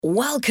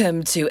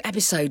Welcome to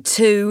episode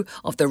 2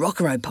 of the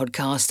Rock and Roll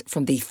podcast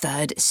from the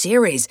 3rd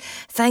series.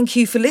 Thank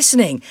you for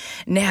listening.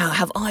 Now,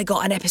 have I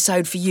got an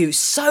episode for you?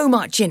 So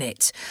much in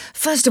it.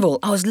 First of all,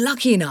 I was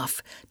lucky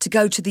enough to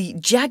go to the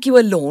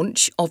Jaguar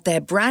launch of their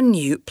brand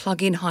new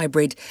plug-in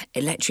hybrid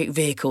electric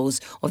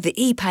vehicles of the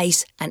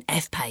E-Pace and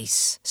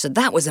F-Pace. So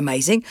that was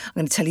amazing. I'm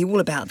going to tell you all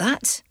about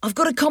that. I've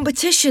got a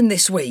competition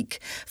this week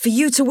for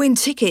you to win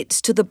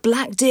tickets to the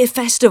Black Deer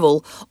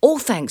Festival, all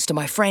thanks to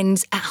my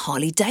friends at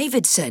Harley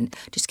Davidson.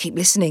 Just keep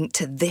listening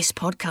to this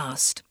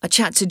podcast. I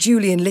chat to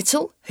Julian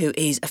Little, who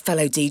is a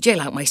fellow DJ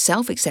like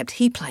myself, except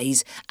he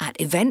plays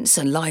at events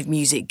and live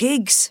music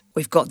gigs.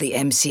 We've got the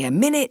MCN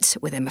Minute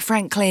with Emma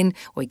Franklin.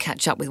 We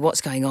catch up with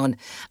what's going on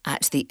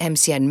at the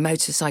MCN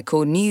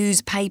Motorcycle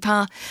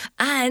Newspaper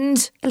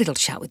and a little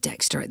chat with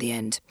Dexter at the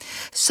end.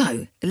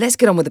 So let's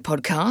get on with the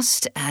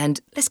podcast and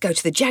let's go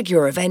to the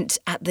Jaguar event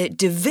at the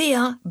De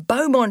Vere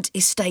Beaumont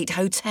Estate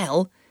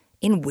Hotel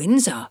in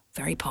Windsor.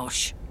 Very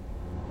posh.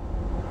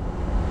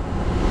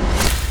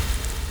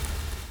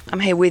 I'm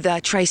here with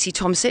Tracy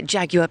Thomsett,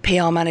 Jaguar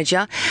PR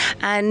manager,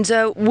 and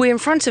we're in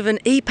front of an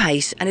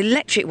E-Pace, an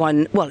electric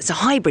one. Well, it's a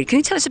hybrid. Can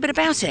you tell us a bit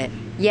about it?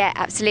 Yeah,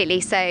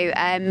 absolutely. So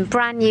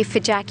brand new for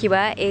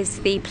Jaguar is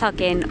the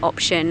plug-in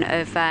option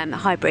of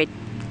hybrid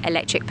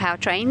electric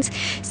powertrains.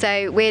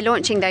 So we're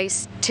launching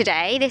those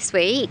today, this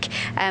week.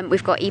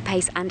 We've got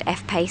E-Pace and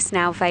F-Pace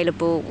now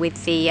available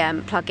with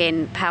the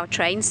plug-in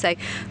powertrain. So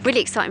really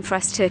exciting for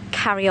us to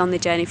carry on the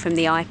journey from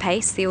the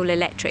I-Pace, the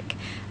all-electric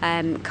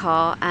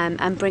car,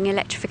 and bring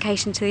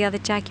electrification to the other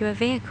Jaguar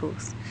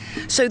vehicles.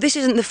 So this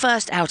isn't the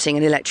first outing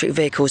in electric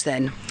vehicles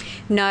then?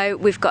 No,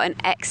 we've got an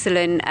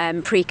excellent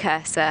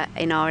precursor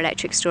in our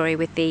electric story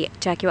with the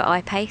Jaguar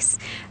I-Pace,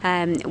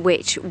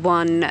 which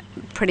won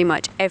pretty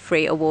much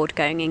every award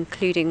going,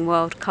 including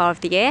World Car of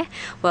the Year,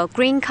 World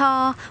Green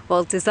Car,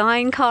 World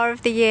Design Car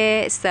of the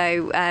Year,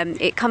 so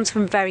it comes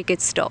from very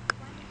good stock.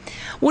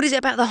 What is it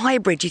about the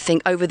hybrid, you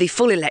think, over the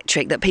full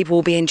electric that people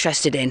will be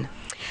interested in?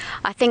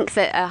 I think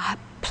that a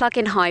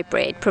plug-in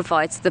hybrid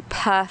provides the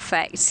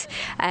perfect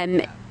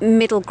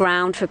middle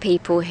ground for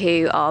people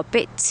who are a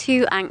bit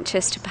too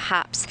anxious to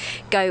perhaps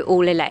go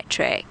all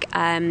electric.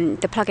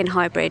 The plug-in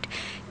hybrid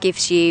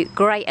gives you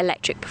great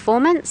electric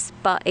performance,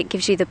 but it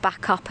gives you the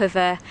backup of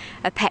a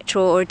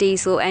petrol or a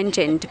diesel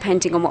engine,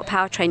 depending on what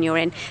powertrain you're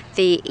in.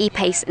 The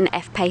E-Pace and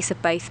F-Pace are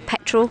both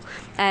petrol,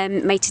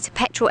 mated to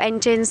petrol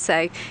engines,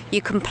 so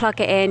you can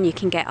plug it in, you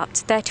can get up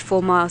to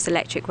 34 miles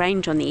electric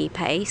range on the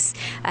E-Pace,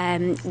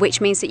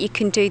 which means that you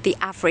can do the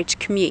average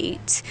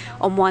commute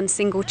on one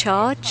single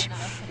charge.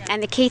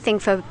 And the key thing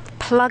for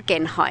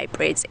plug-in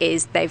hybrids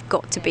is they've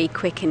got to be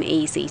quick and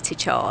easy to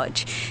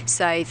charge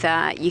so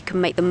that you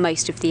can make the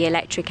most of the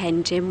electric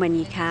engine when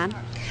you can.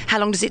 How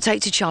long does it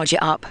take to charge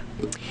it up?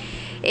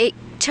 It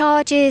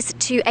charges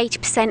to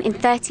 80% in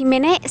 30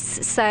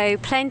 minutes, so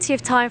plenty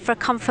of time for a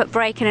comfort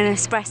break and an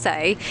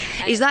espresso.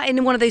 Is that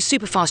in one of those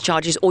super fast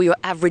chargers or your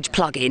average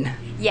plug-in?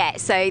 Yeah,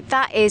 so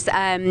that is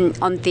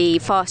on the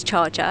fast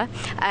charger.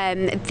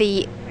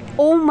 The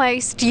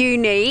almost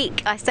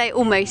unique, I say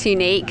almost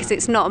unique because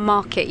it's not a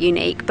market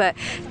unique, but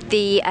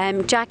the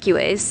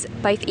Jaguars,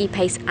 both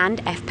E-Pace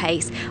and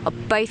F-Pace, are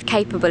both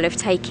capable of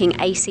taking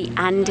AC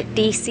and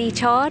DC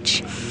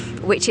charge,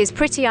 which is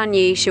pretty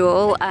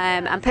unusual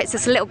and puts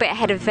us a little bit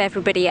ahead of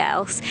everybody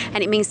else,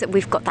 and it means that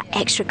we've got that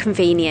extra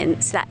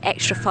convenience, that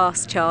extra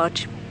fast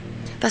charge.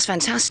 That's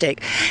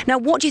fantastic. Now,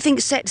 what do you think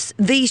sets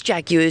these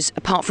Jaguars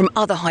apart from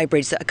other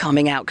hybrids that are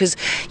coming out? Because,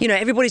 you know,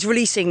 everybody's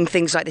releasing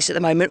things like this at the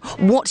moment.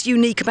 What's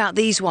unique about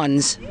these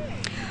ones?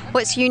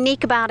 What's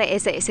unique about it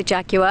is that it's a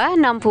Jaguar,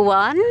 number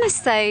one,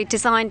 so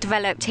designed,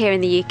 developed here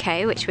in the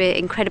UK, which we're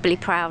incredibly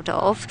proud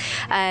of.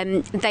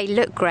 They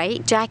look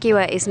great.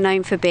 Jaguar is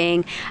known for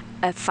being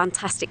a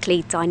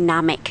fantastically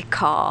dynamic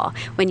car.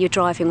 When you're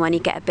driving one, you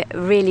get a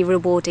really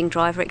rewarding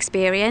driver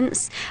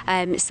experience.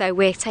 So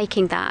we're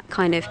taking that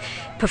kind of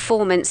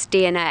performance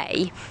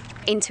DNA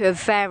into a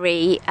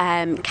very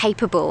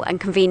capable and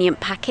convenient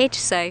package.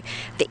 So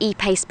the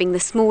E-Pace being the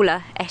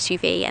smaller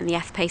SUV and the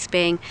F-Pace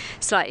being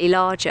slightly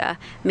larger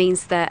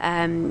means that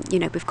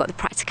we've got the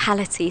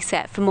practicality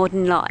set for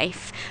modern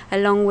life,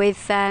 along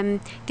with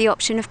the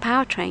option of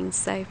powertrains.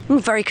 So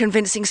very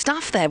convincing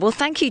stuff there. Well,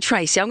 thank you,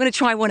 Tracy. I'm going to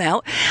try one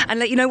out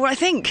and let you know what I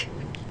think.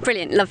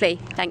 Brilliant, lovely,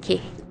 thank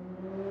you.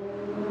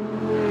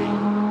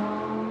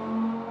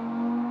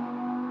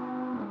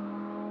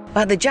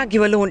 At the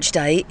Jaguar launch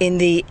day in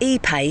the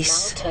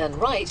E-Pace. Now turn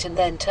right and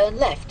then turn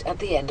left at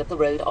the end of the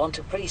road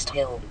onto Priest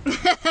Hill.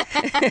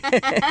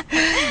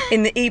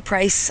 In the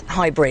E-Pace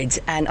hybrid,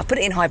 and I've put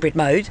it in hybrid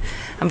mode.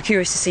 I'm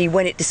curious to see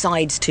when it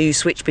decides to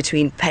switch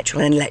between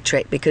petrol and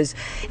electric, because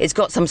it's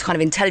got some kind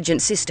of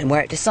intelligent system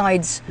where it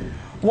decides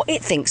what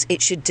it thinks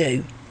it should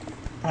do.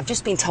 I've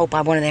just been told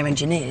by one of their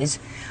engineers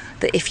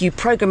that if you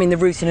program in the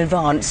route in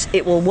advance,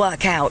 it will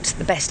work out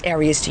the best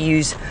areas to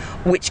use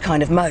which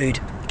kind of mode.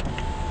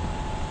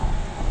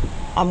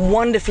 I'm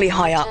wonderfully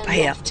high up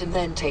here. Left and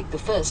then take the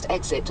first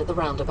exit at the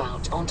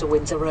roundabout onto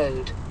Windsor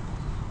Road.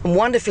 I'm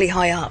wonderfully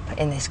high up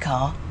in this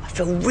car. I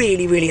feel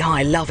really, really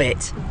high, love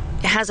it.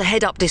 It has a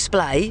head-up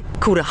display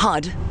called a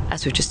HUD,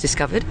 as we've just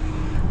discovered.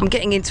 I'm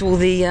getting into all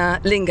the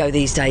lingo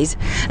these days.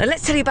 Now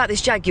let's tell you about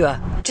this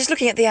Jaguar. Just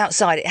looking at the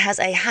outside, it has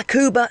a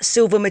Hakuba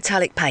silver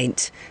metallic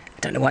paint. I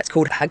don't know why it's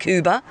called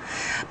Hakuba,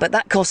 but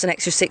that costs an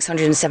extra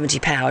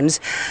 £670.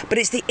 But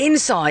it's the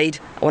inside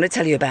I want to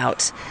tell you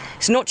about.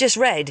 It's not just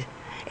red,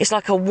 it's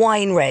like a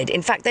wine red.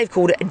 In fact, they've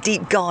called it a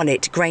deep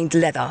garnet grained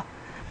leather.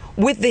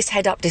 With this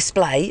head-up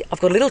display, I've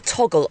got a little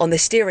toggle on the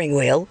steering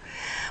wheel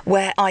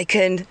where I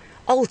can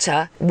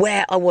alter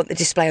where I want the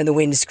display on the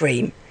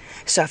windscreen.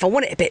 So if I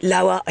want it a bit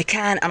lower, I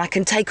can, and I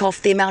can take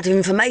off the amount of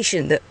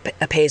information that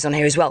appears on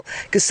here as well,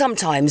 because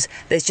sometimes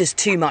there's just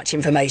too much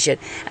information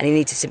and you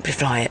need to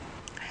simplify it.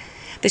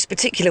 This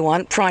particular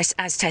one, price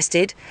as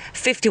tested,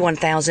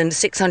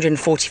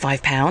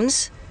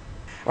 £51,645.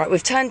 Right,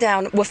 we've turned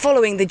down, we're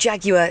following the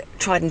Jaguar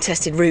tried and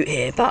tested route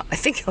here, but I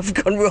think I've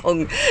gone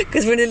wrong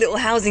because we're in a little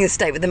housing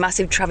estate with a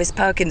massive Travis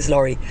Perkins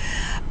lorry.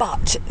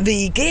 But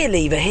the gear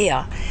lever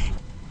here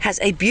has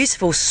a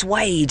beautiful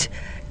suede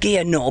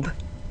gear knob.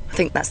 I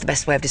think that's the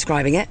best way of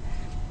describing it.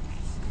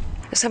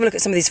 Let's have a look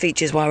at some of these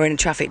features while we're in a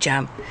traffic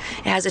jam.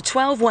 It has a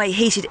 12-way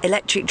heated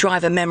electric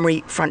driver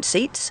memory front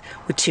seats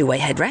with 2-way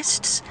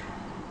headrests.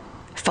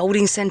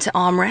 Folding centre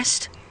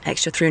armrest,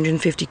 extra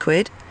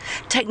 £350.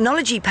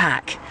 Technology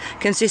pack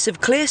consists of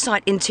clear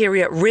sight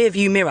interior rear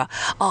view mirror.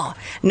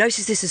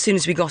 Notice this as soon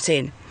as we got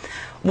in.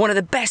 One of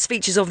the best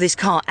features of this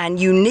car and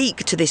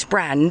unique to this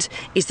brand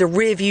is the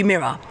rear view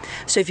mirror.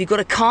 So if you've got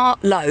a car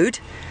load,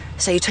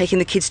 say you're taking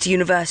the kids to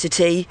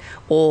university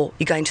or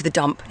you're going to the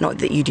dump, not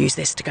that you'd use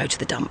this to go to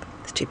the dump,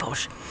 it's too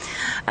posh,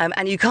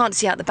 and you can't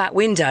see out the back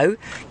window,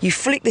 you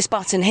flick this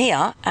button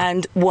here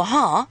and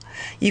waha,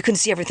 you can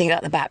see everything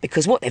out the back,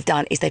 because what they've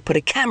done is they put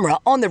a camera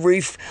on the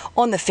roof,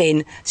 on the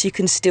fin, so you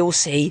can still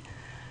see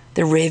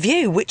the rear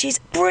view, which is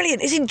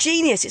brilliant. It's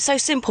ingenious, it's so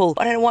simple.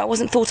 I don't know why it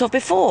wasn't thought of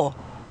before.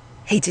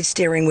 Heated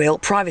steering wheel,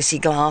 privacy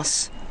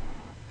glass.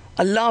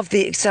 I love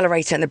the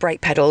accelerator and the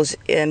brake pedals,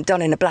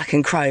 done in a black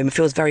and chrome. It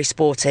feels very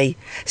sporty.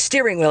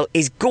 Steering wheel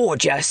is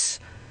gorgeous.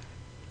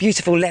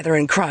 Beautiful leather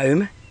and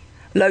chrome.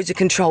 Loads of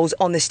controls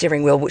on the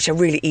steering wheel, which are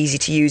really easy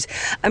to use.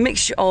 A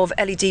mixture of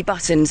LED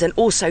buttons and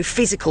also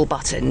physical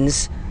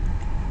buttons.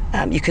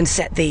 You can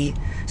set the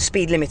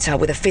speed limiter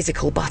with a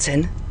physical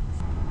button.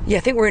 Yeah,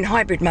 I think we're in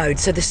hybrid mode,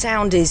 so the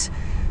sound is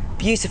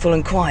beautiful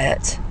and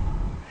quiet.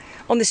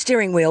 On the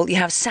steering wheel, you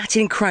have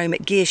satin chrome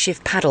gear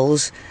shift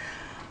paddles.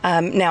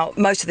 Now,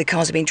 most of the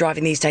cars I've been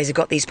driving these days have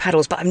got these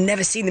paddles, but I've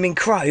never seen them in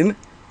chrome.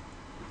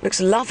 Looks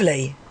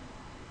lovely.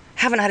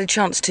 Haven't had a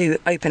chance to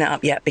open it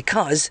up yet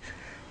because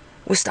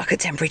we're stuck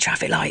at temporary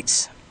traffic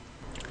lights.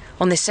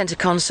 On this centre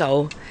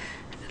console,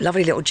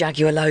 lovely little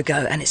Jaguar logo,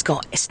 and it's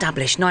got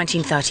established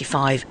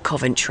 1935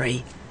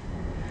 Coventry.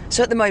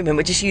 So at the moment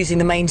we're just using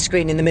the main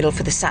screen in the middle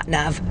for the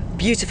sat-nav.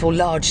 Beautiful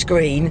large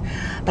screen,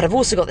 but I've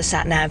also got the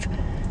sat-nav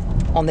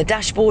on the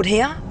dashboard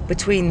here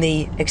between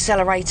the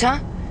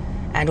accelerator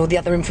and all the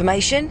other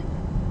information,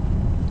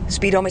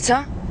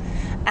 speedometer,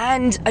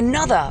 and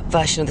another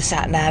version of the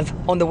sat-nav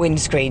on the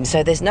windscreen,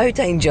 so there's no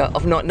danger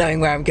of not knowing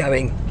where I'm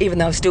going, even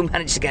though I've still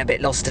managed to get a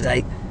bit lost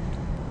today.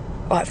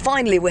 Right,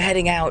 finally we're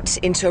heading out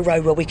into a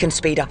road where we can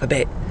speed up a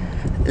bit.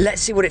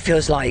 Let's see what it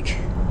feels like.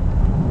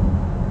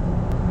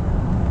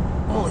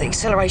 Oh, the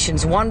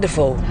acceleration's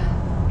wonderful.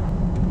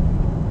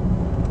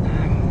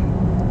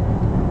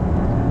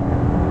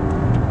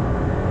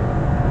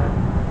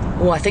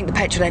 Oh, I think the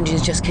petrol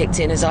engine's just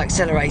kicked in as I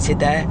accelerated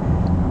there.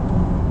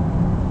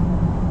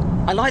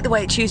 I like the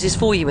way it chooses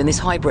for you in this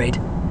hybrid.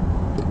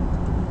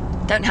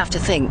 Don't have to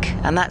think,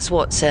 and that's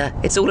what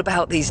it's all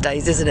about these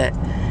days, isn't it?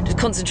 Just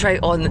concentrate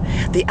on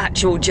the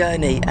actual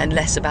journey and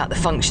less about the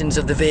functions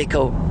of the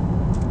vehicle.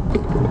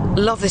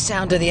 Love the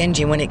sound of the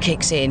engine when it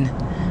kicks in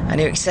and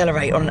you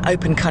accelerate on an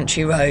open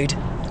country road.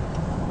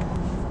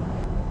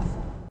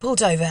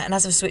 Pulled over, and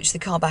as I've switched the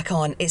car back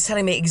on, it's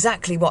telling me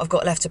exactly what I've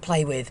got left to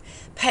play with.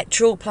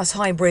 Petrol plus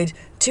hybrid,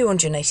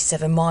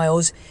 287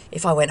 miles.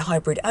 If I went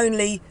hybrid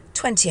only,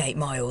 28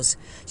 miles.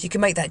 So you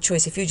can make that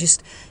choice. If you're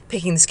just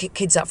picking the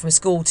kids up from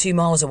school 2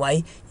 miles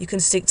away, you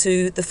can stick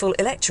to the full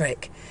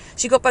electric.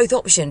 So you've got both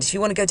options. If you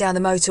want to go down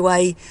the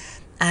motorway,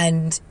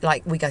 and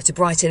like we go to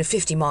Brighton,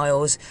 50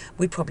 miles,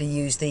 we'd probably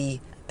use the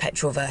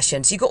petrol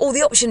version. So you've got all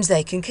the options there.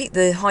 You can keep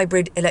the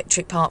hybrid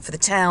electric part for the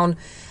town,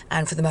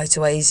 and for the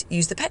motorways,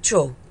 use the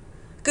petrol.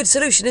 Good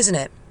solution, isn't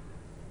it?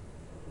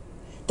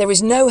 There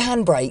is no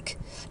handbrake,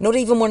 not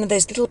even one of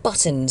those little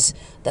buttons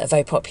that are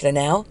very popular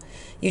now.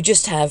 You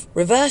just have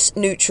reverse,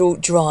 neutral,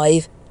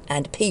 drive,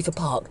 and P for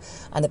park,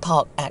 and the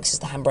park acts as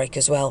the handbrake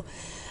as well.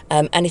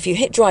 And if you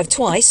hit drive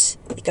twice,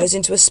 it goes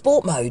into a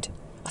sport mode.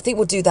 I think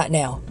we'll do that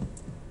now.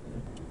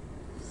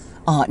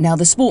 Now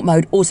the sport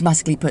mode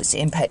automatically puts it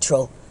in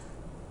petrol.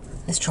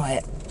 Let's try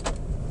it.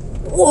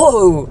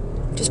 Whoa!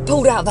 Just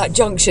pulled out that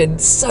junction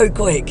so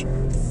quick.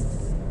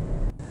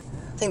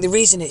 I think the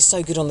reason it's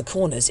so good on the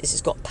corners is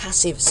it's got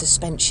passive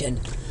suspension,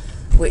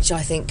 which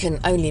I think can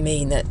only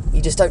mean that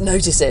you just don't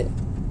notice it.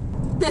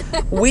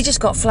 We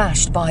just got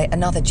flashed by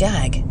another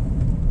Jag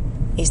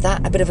Is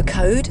that a bit of a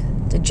code?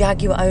 Do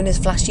Jaguar owners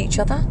flash each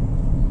other?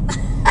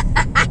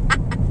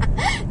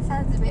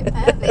 Sounds a bit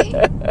pervy.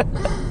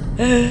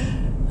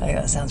 I think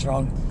that sounds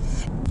wrong.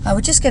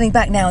 We're just getting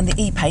back now on the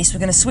E-Pace. We're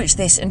going to switch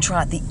this and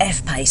try out the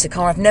F-Pace, a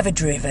car I've never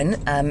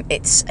driven.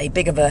 It's a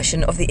bigger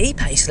version of the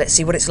E-Pace. Let's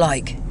see what it's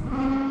like.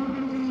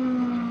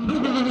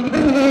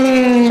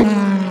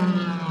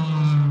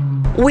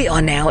 We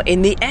are now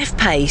in the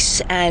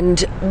F-Pace,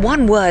 and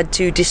one word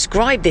to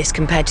describe this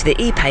compared to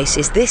the E-Pace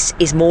is this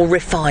is more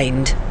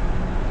refined.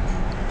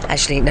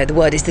 Actually, no, the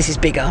word is this is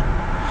bigger,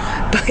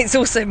 but it's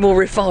also more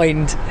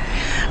refined.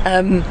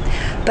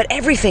 But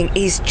everything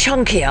is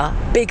chunkier,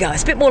 bigger.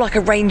 It's a bit more like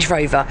a Range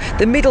Rover.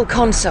 The middle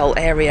console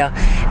area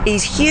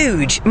is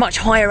huge, much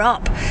higher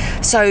up.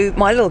 So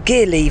my little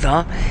gear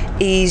lever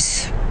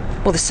is,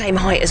 well, the same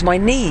height as my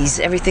knees.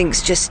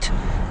 Everything's just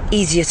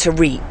easier to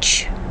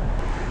reach.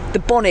 The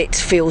bonnet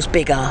feels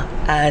bigger,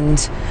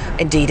 and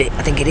indeed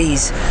I think it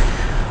is.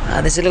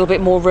 There's a little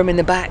bit more room in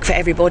the back for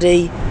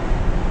everybody.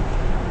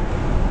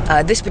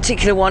 This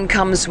particular one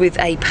comes with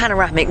a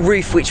panoramic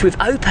roof, which we've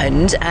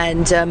opened,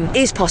 and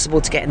is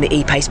possible to get in the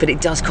E-Pace, but it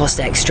does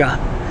cost extra,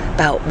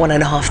 about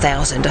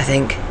 £1,500, I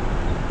think.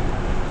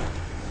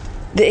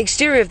 The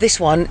exterior of this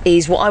one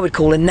is what I would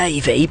call a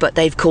navy, but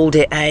they've called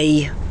it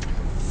a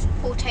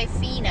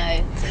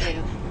Portofino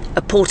blue.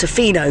 A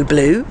Portofino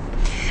blue,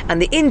 and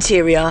the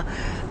interior,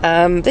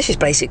 this is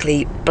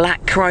basically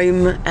black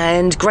chrome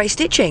and grey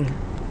stitching.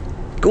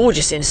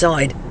 Gorgeous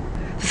inside.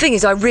 The thing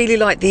is, I really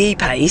like the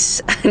E-Pace,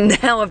 and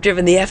now I've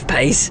driven the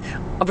F-Pace,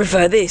 I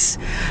prefer this.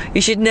 You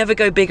should never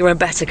go bigger and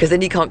better, because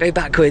then you can't go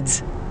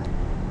backwards.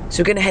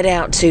 So we're going to head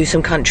out to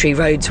some country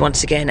roads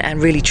once again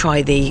and really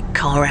try the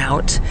car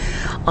out.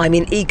 I'm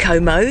in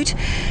eco mode.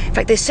 In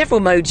fact, there's several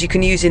modes you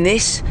can use in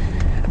this,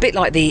 a bit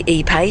like the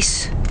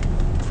E-Pace.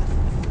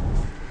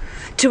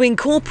 To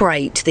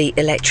incorporate the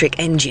electric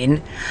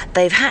engine,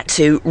 they've had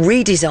to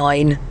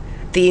redesign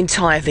the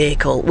entire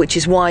vehicle, which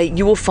is why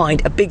you will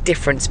find a big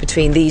difference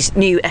between these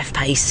new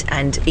F-Pace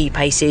and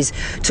E-Paces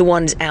to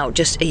ones out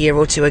just a year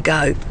or two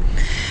ago.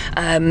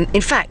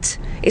 In fact,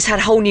 it's had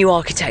whole new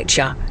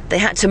architecture. They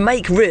had to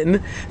make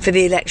room for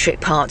the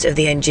electric part of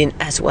the engine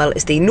as well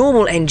as the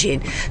normal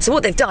engine. So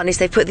what they've done is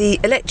they've put the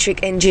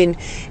electric engine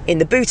in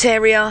the boot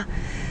area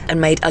and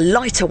made a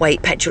lighter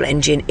weight petrol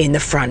engine in the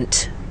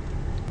front.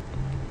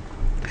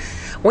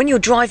 When you're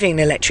driving an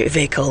electric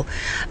vehicle,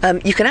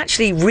 you can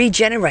actually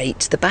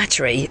regenerate the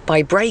battery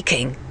by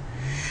braking.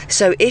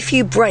 So if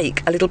you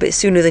brake a little bit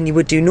sooner than you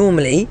would do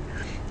normally,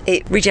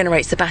 it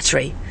regenerates the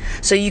battery.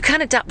 So you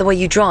can adapt the way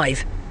you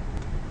drive.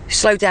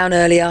 Slow down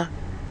earlier,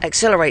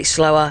 accelerate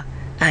slower,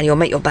 and you'll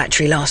make your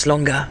battery last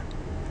longer.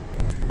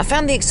 I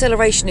found the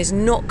acceleration is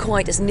not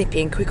quite as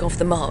nippy and quick off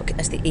the mark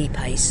as the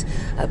E-Pace.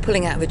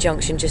 Pulling out of a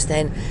junction just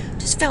then,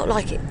 just felt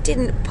like it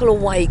didn't pull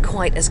away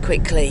quite as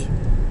quickly.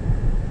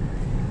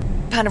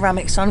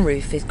 Panoramic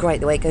sunroof is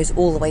great, the way it goes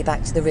all the way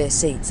back to the rear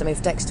seats. I mean,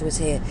 if Dexter was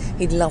here,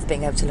 he'd love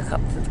being able to look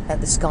up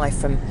at the sky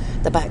from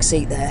the back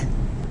seat there.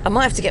 I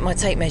might have to get my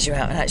tape measure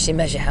out and actually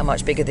measure how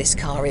much bigger this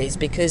car is,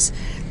 because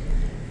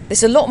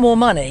it's a lot more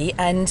money,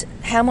 and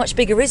how much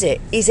bigger is it?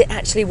 Is it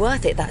actually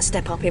worth it, that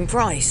step up in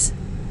price?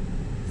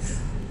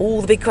 All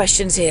the big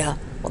questions here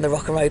on the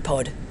Rock and Road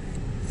Pod.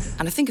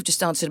 And I think I've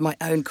just answered my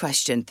own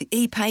question. The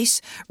E-Pace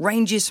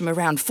ranges from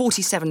around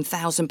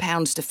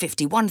 £47,000 to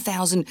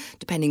 £51,000,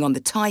 depending on the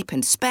type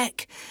and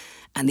spec.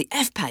 And the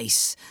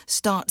F-Pace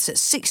starts at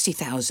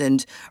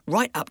 £60,000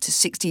 right up to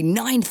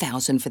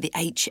 £69,000 for the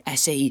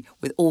HSE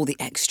with all the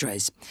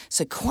extras.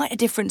 So quite a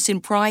difference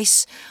in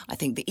price. I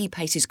think the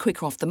E-Pace is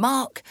quicker off the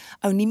mark,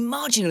 only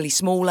marginally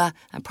smaller,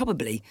 and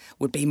probably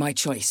would be my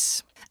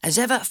choice. As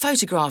ever,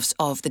 photographs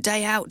of the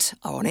day out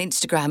are on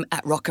Instagram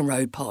at Rock and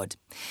Road Pod.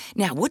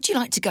 Now, would you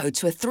like to go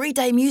to a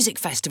 3-day music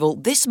festival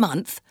this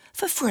month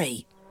for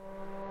free?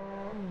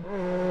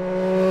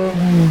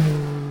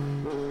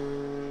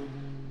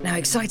 Now,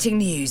 exciting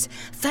news.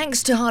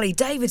 Thanks to Harley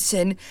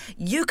Davidson,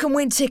 you can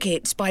win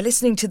tickets by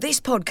listening to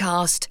this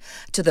podcast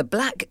to the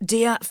Black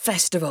Deer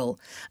Festival.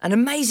 An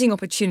amazing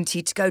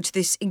opportunity to go to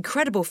this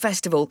incredible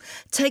festival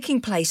taking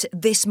place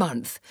this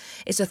month.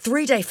 It's a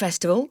 3-day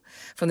festival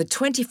from the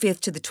 25th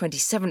to the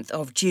 27th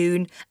of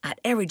June at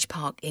Eridge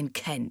Park in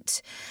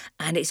Kent.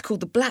 And it's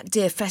called the Black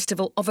Deer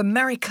Festival of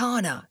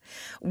Americana,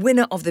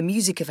 winner of the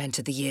Music Event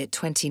of the Year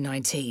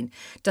 2019.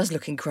 Does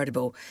look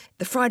incredible.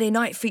 The Friday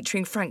night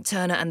featuring Frank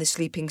Turner and the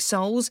Sleeping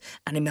Souls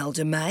and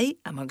Imelda May,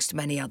 amongst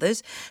many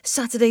others.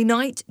 Saturday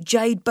night,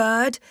 Jade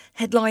Bird.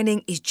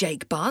 Headlining is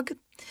Jake Bugg.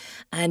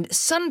 And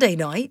Sunday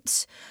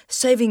night,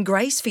 Saving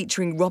Grace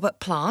featuring Robert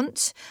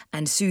Plant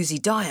and Susie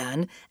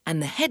Diane.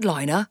 And the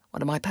headliner,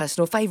 one of my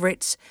personal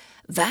favourites,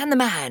 Van the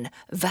Man,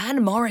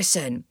 Van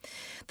Morrison.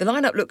 The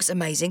lineup looks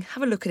amazing.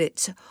 Have a look at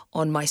it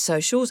on my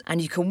socials,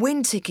 and you can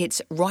win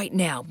tickets right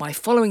now by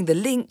following the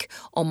link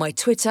on my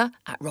Twitter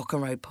at Rock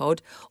and Roll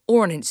Pod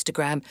or on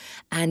Instagram.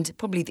 And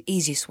probably the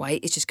easiest way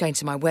is just going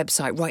to my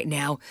website right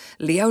now,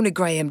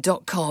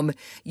 leonagraham.com.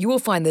 You will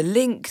find the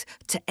link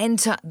to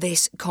enter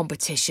this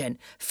competition.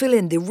 Fill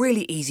in the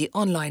really easy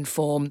online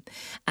form,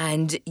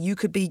 and you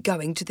could be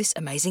going to this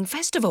amazing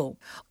festival.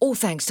 All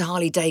thanks to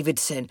Harley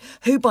Davidson,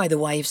 who, by the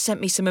way, have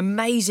sent me some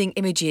amazing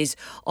images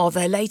of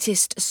their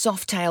latest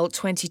Softail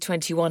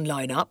 2021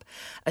 lineup,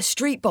 a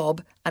Street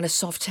Bob and a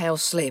Softail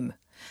Slim.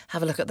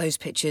 Have a look at those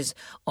pictures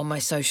on my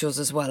socials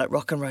as well at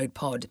Rock and Road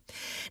Pod.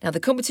 Now,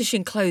 the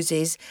competition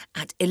closes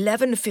at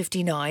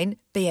 11:59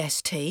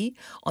 BST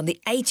on the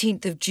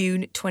 18th of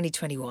June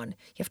 2021. You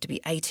have to be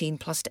 18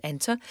 plus to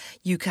enter.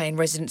 UK and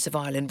residents of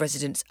Ireland,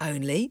 residents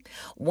only.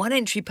 One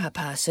entry per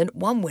person,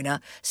 one winner,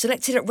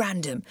 selected at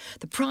random.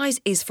 The prize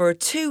is for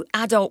 2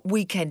 adult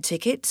weekend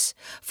tickets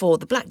for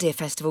the Black Deer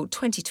Festival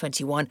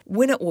 2021.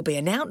 Winner will be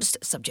announced,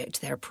 subject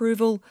to their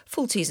approval.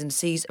 Full T's and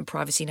C's and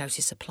privacy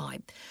notice apply.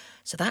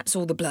 So that's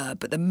all the blurb,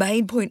 but the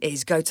main point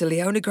is go to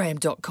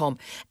leonagraham.com,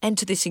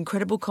 enter this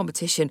incredible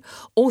competition,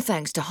 all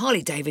thanks to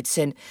Harley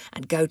Davidson,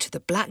 and go to the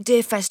Black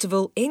Deer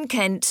Festival in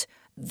Kent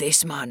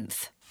this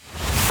month.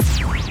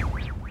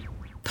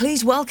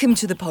 Please welcome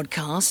to the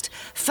podcast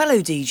fellow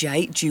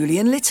DJ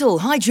Julian Little.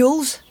 Hi,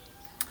 Jules.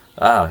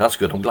 Ah, that's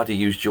good. I'm glad you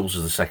used Jules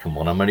as the second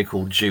one. I'm only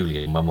called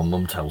Julian when my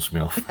mum tells me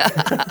off.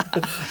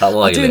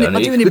 I'll do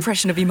an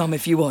impression of your mum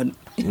if you want.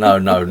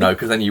 No,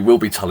 because then you will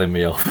be telling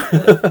me off.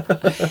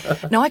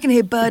 Now, I can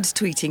hear birds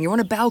tweeting. You're on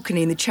a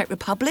balcony in the Czech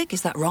Republic,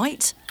 is that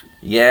right?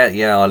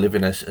 Yeah, I live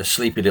in a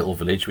sleepy little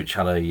village which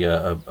had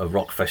a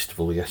rock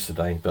festival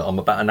yesterday, but I'm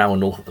about an hour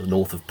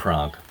north of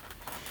Prague.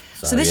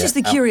 So this is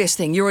the curious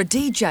thing. You're a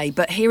DJ,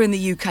 but here in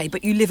the UK,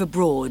 but you live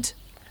abroad.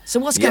 So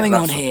what's going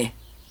on here?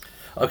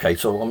 Okay,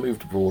 so I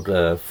moved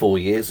abroad 4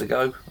 years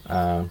ago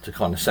to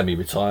kind of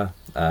semi-retire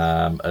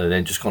and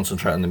then just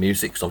concentrate on the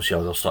music, because obviously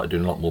I started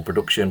doing a lot more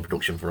production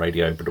for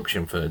radio,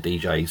 production for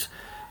DJs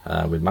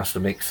with Master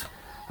Mix.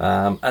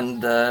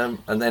 And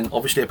then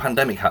obviously a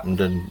pandemic happened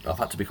and I've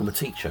had to become a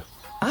teacher.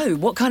 Oh,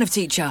 what kind of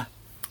teacher?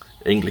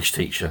 English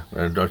teacher.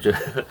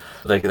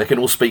 They can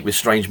all speak with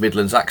strange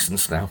Midlands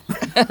accents now.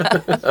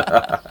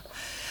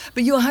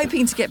 But you're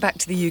hoping to get back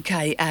to the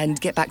UK and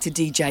get back to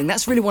DJing.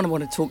 That's really what I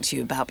want to talk to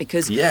you about,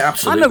 because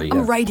I'm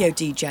a radio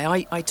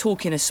DJ. I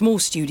talk in a small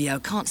studio,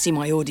 can't see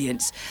my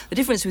audience. The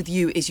difference with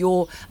you is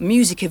your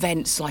music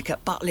events, like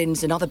at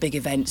Butlins and other big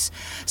events.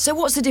 So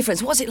what's the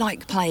difference? What's it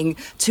like playing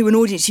to an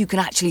audience you can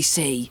actually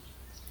see?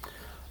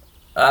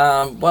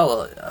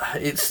 Well,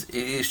 it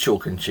is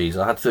chalk and cheese.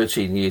 I had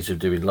 13 years of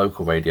doing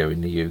local radio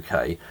in the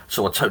UK,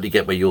 so I totally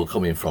get where you're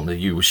coming from. That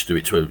you wish to do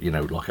it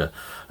to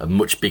a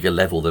much bigger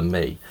level than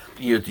me.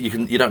 You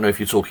don't know if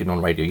you're talking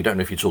on radio. You don't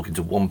know if you're talking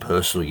to one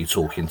person or you're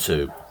talking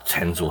to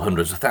tens or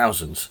hundreds of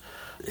thousands.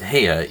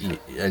 Here,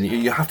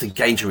 you have to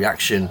gauge a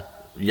reaction.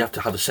 You have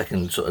to have a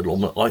second sort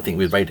of. I think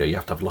with radio, you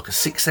have to have like a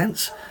sixth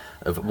sense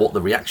of what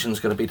the reaction is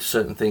going to be to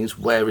certain things.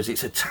 Whereas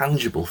it's a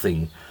tangible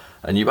thing.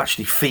 And you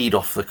actually feed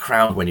off the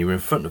crowd when you're in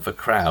front of a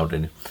crowd.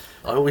 And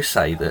I always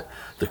say that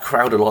the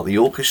crowd are like the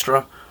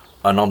orchestra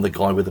and I'm the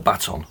guy with the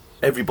baton.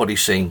 Everybody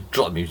sings,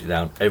 drop the music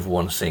down,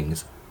 everyone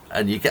sings.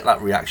 And you get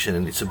that reaction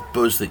and it's a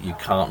buzz that you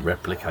can't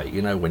replicate.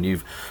 You know, when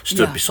you've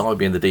stood beside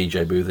me in the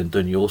DJ booth and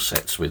done your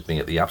sets with me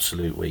at the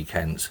Absolute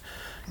weekends,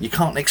 you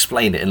can't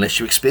explain it unless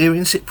you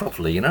experience it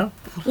properly, you know?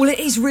 Well, it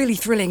is really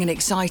thrilling and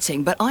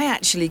exciting, but I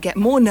actually get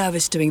more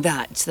nervous doing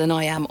that than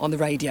I am on the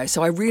radio.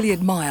 So I really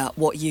admire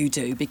what you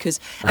do, because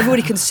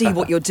everybody can see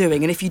what you're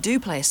doing. And if you do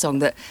play a song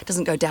that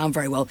doesn't go down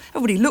very well,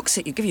 everybody looks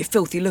at you, give you a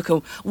filthy look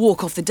and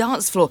walk off the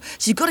dance floor.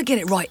 So you've got to get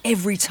it right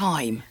every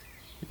time.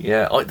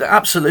 Yeah,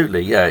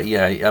 absolutely. Yeah.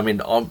 I mean,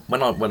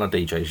 when I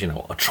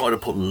DJs, I try to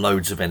put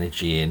loads of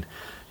energy in.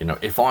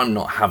 If I'm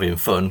not having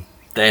fun,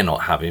 they're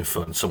not having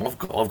fun. So I've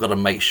got to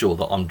make sure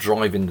that I'm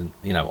driving.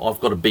 I've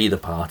got to be the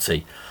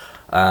party,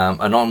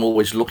 and I'm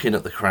always looking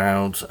at the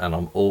crowd, and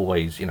I'm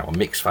always, I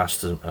mix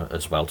fast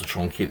as well to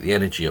try and keep the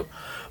energy up.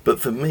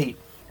 But for me,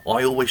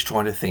 I always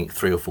try to think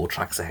 3 or 4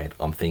 tracks ahead.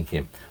 I'm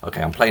thinking,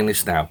 okay, I'm playing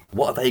this now.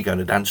 What are they going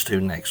to dance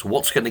to next?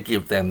 What's going to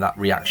give them that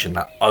reaction,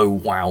 that oh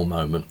wow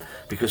moment?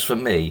 Because for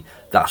me,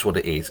 that's what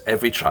it is.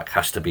 Every track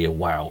has to be a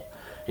wow.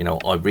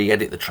 I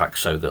re-edit the track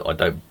so that I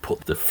don't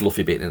put the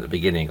fluffy bit in at the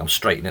beginning. I'm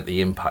straightening at the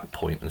impact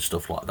point and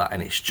stuff like that.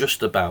 And it's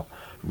just about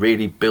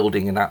really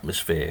building an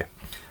atmosphere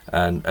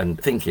and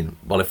thinking,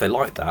 well, if they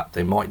like that,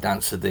 they might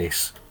dance to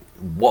this.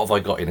 What have I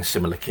got in a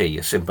similar key,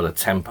 a simpler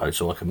tempo,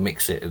 so I can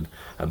mix it and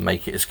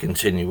make it as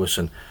continuous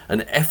and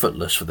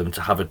effortless for them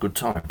to have a good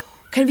time.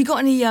 Have you got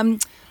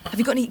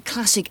any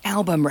classic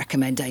album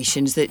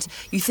recommendations that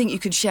you think you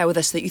could share with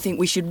us that you think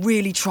we should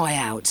really try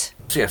out?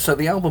 So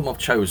the album I've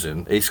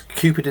chosen is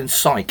Cupid and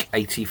Psyche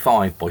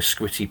 85 by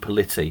Scritti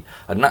Politti,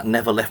 and that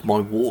never left my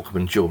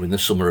Walkman during the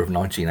summer of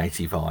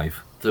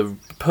 1985. The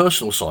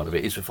personal side of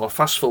it is, if I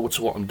fast forward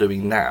to what I'm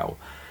doing now,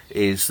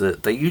 is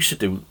that they used to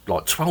do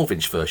like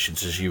 12-inch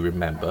versions, as you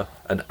remember.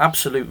 An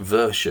Absolute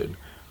version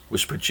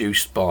was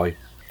produced by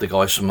the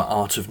guys from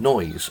Art of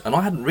Noise, and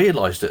I hadn't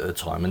realised it at the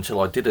time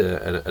until I did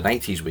an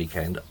 80s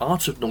weekend.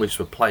 Art of Noise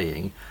were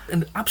playing,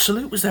 and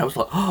Absolute was there. I was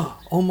like,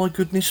 oh my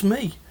goodness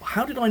me,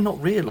 how did I not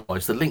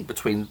realise the link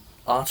between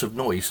Art of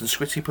Noise and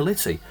Scritti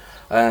Politti?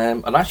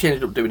 And I actually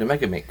ended up doing a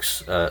mega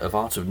mix of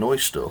Art of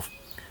Noise stuff,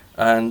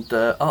 and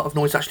Art of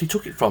Noise actually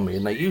took it from me,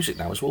 and they use it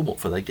now as warm-up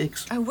for their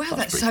gigs. Oh wow,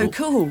 that's pretty so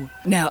cool.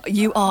 Now,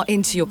 you are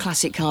into your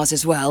classic cars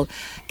as well.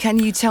 Can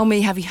you tell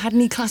me, have you had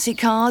any classic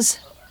cars?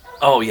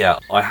 Oh yeah,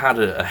 I had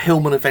a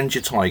Hillman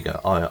Avenger Tiger.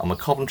 I'm a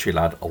Coventry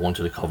lad. I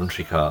wanted a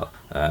Coventry car,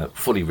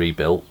 fully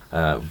rebuilt,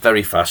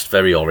 very fast,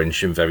 very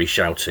orange, and very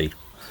shouty.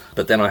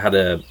 But then I had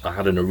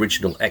an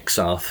original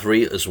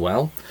XR3 as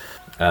well,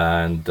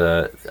 and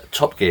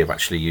Top Gear have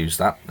actually used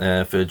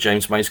that for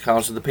James May's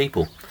Cars of the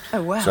People.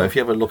 Oh wow! So if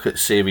you ever look at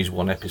Series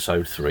 1,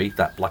 Episode 3,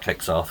 that black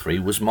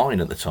XR3 was mine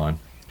at the time.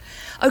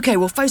 OK,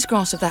 well,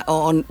 photographs of that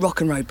are on Rock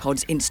and Road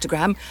Pod's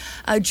Instagram.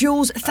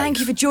 Jules, thank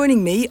you for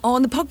joining me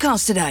on the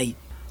podcast today.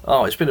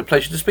 Oh, it's been a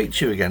pleasure to speak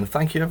to you again.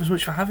 Thank you ever so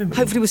much for having me.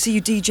 Hopefully we'll see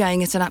you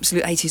DJing at an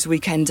Absolute 80s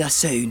weekend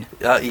soon.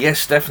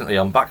 Yes, definitely.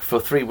 I'm back for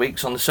 3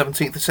 weeks on the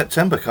 17th of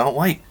September. Can't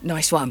wait.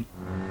 Nice one.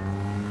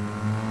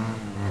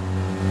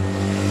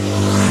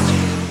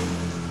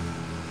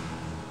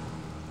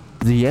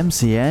 The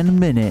MCN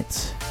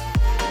Minute.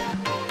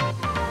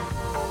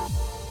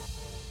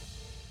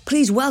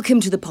 Please welcome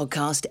to the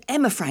podcast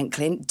Emma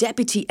Franklin,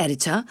 Deputy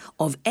Editor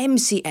of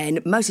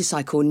MCN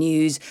Motorcycle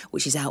News,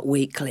 which is out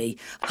weekly.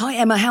 Hi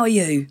Emma, how are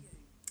you?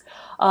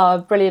 Oh,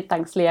 brilliant.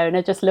 Thanks,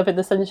 Leona. Just loving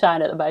the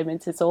sunshine at the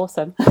moment. It's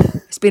awesome.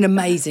 It's been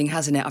amazing,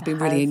 hasn't it? I've been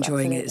really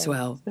enjoying it as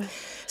well.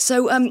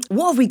 So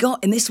what have we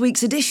got in this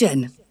week's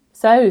edition?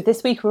 So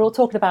this week we're all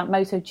talking about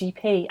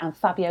MotoGP and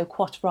Fabio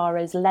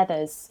Quartararo's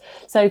leathers.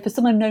 So for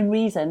some unknown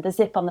reason, the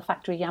zip on the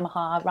factory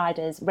Yamaha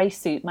rider's race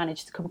suit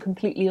managed to come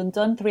completely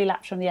undone 3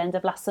 laps from the end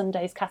of last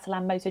Sunday's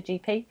Catalan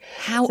MotoGP.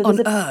 How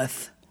on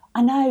earth?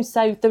 I know,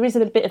 so there is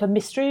a bit of a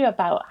mystery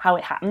about how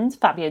it happened.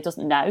 Fabio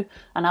doesn't know,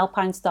 and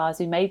Alpine Stars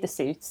who made the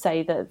suit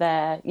say that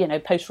their,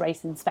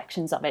 post-race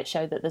inspections of it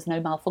show that there's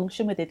no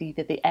malfunction with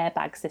either the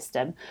airbag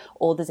system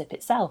or the zip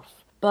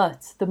itself.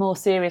 But the more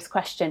serious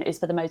question is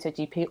for the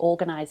MotoGP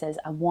organisers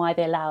and why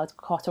they allowed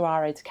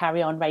Quartararo to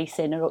carry on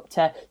racing at up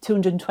to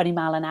 220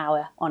 mile an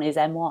hour on his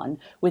M1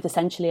 with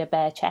essentially a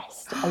bare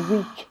chest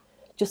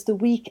just a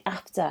week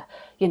after,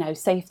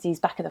 safety's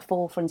back at the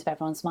forefront of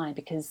everyone's mind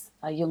because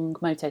a young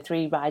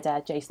Moto3 rider,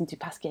 Jason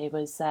Dupasquier,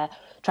 was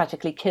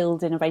tragically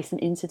killed in a racing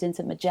incident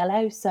at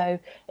Mugello. So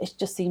it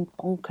just seemed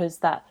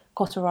bonkers that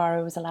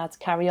Quartararo was allowed to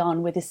carry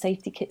on with his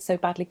safety kit so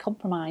badly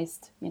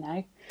compromised,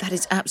 That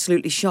is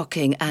absolutely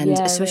shocking, and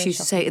especially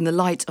to say in the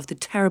light of the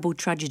terrible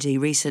tragedy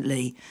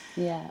recently.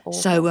 Yeah. Awful.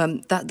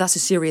 So that's a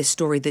serious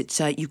story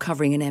that you're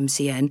covering in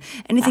MCN.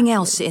 Anything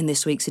else in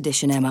this week's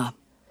edition, Emma?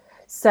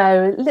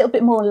 So a little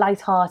bit more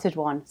light-hearted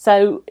one.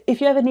 So if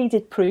you ever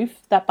needed proof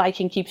that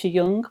biking keeps you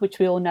young, which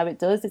we all know it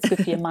does, it's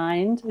good for your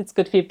mind, it's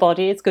good for your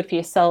body, it's good for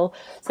your soul.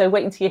 So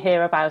wait until you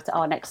hear about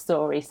our next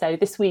story. So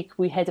this week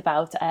we heard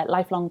about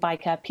lifelong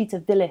biker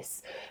Peter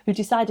Villis, who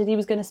decided he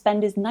was going to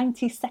spend his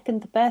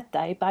 92nd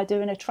birthday by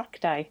doing a track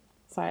day.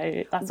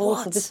 So that's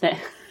awesome, isn't it?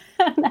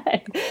 No.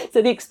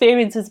 So the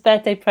experience was a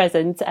birthday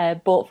present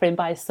bought for him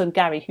by his son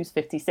Gary, who's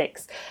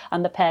 56,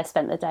 and the pair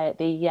spent the day at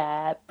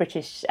the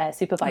British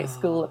Superbike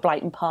School at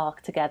Brighton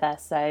Park together.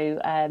 So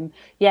and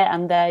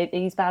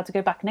he's vowed to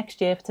go back next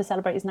year to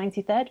celebrate his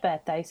 93rd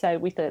birthday. So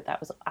we thought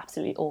that was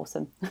absolutely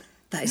awesome.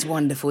 That is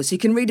wonderful. So you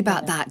can read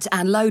about that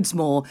and loads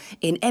more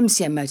in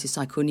MCN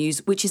Motorcycle News,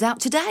 which is out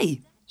today.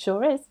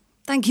 Sure is.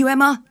 Thank you,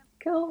 Emma.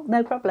 Cool,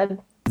 no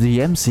problem. The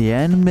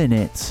MCN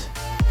Minute.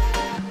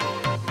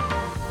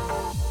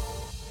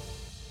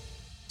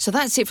 So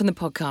that's it from the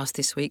podcast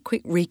this week.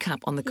 Quick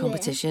recap on the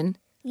competition.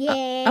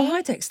 Yeah. Oh,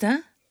 hi,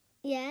 Dexter.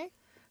 Yeah.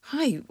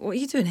 Hi, what are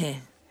you doing here?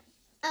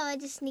 Oh, I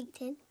just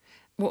sneaked in.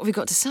 What have you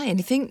got to say?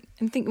 Anything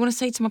you want to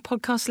say to my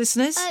podcast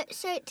listeners?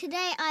 So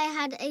today I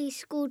had a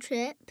school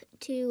trip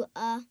to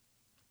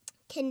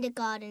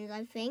kindergartens,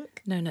 I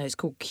think. No, it's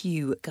called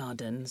Kew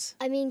Gardens.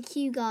 I mean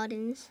Kew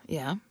Gardens.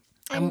 Yeah.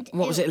 And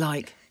what was it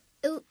like?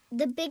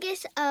 The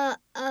biggest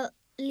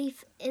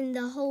leaf in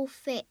the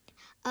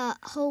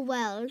whole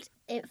world.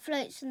 It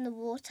floats in the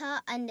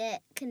water and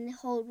it can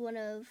hold one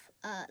of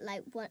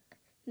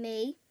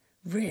me.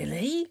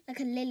 Really? Like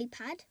a lily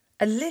pad.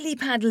 A lily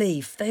pad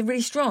leaf. They're really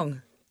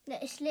strong. No,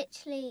 it's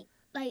literally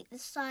like the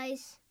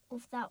size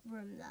of that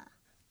room there.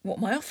 What,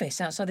 my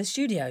office outside the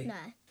studio? No,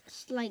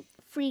 it's like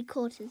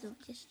 3/4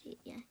 of the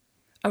studio.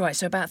 All right,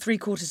 so about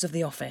 3/4 of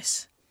the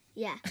office.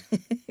 Yeah.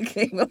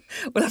 Okay,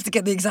 we'll have to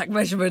get the exact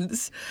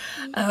measurements.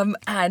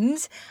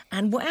 And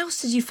what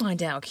else did you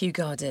find out at Kew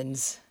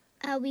Gardens?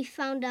 We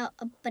found out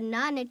a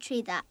banana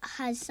tree that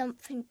has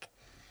something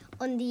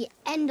on the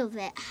end of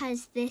it,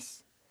 has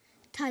this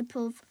type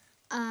of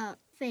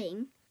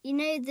thing. You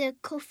know the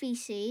coffee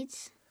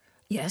seeds?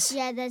 Yes.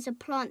 Yeah, there's a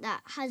plant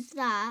that has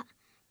that.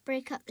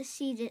 Break up the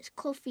seeds, it's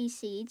coffee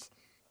seeds.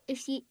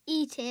 if you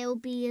eat it, it'll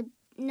be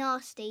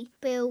nasty,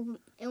 but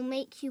it'll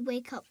make you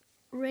wake up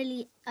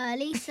really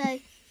early. So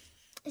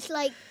it's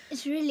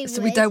really weird.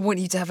 So we don't want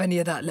you to have any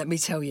of that, let me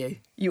tell you.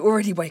 You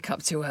already wake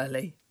up too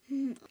early.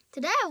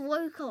 Today I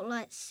woke up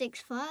like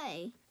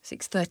 6:30.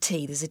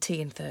 6:30, there's a T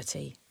in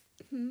 30.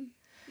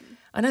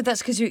 I know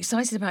that's because you're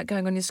excited about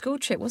going on your school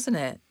trip, wasn't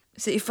it?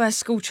 Is it your first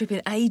school trip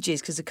in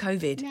ages because of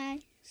COVID? No,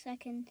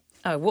 second.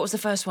 Oh, what was the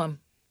first one?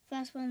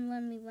 First one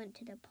when we went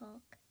to the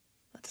park.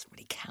 That doesn't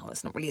really count.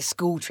 That's not really a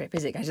school trip,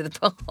 is it, going to the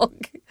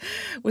park?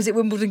 Was it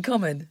Wimbledon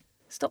Common?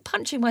 Stop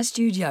punching my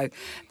studio.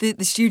 The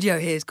studio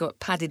here has got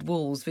padded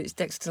walls, which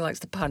Dexter likes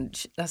to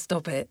punch.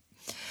 Stop it.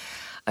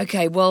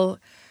 OK, well,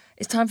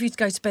 it's time for you to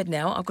go to bed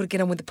now. I've got to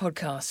get on with the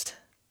podcast.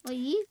 Well,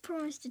 you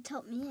promised to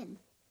tuck me in.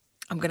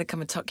 I'm going to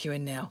come and tuck you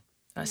in now.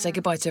 Right, say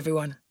goodbye to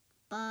everyone.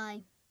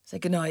 Bye. Say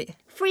goodnight.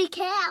 Freak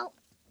out.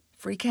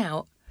 Freak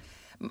out?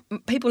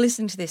 People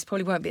listening to this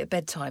probably won't be at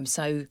bedtime,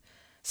 so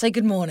say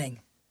good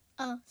morning.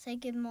 Oh, say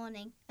good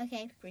morning.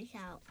 Okay, freak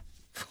out.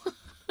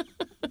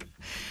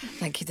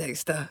 Thank you,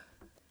 Dexter.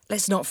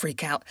 Let's not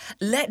freak out.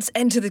 Let's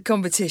enter the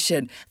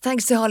competition.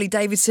 Thanks to Harley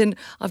Davidson,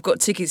 I've got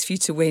tickets for you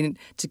to win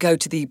to go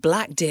to the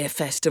Black Deer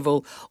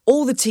Festival.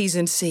 All the T's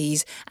and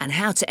C's and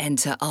how to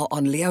enter are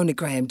on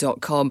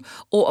leonagraham.com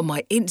or on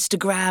my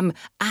Instagram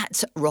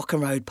at Rock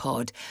and Road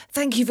Pod.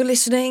 Thank you for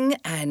listening,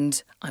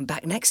 and I'm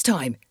back next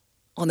time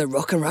on the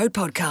Rock and Road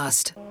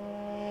Podcast.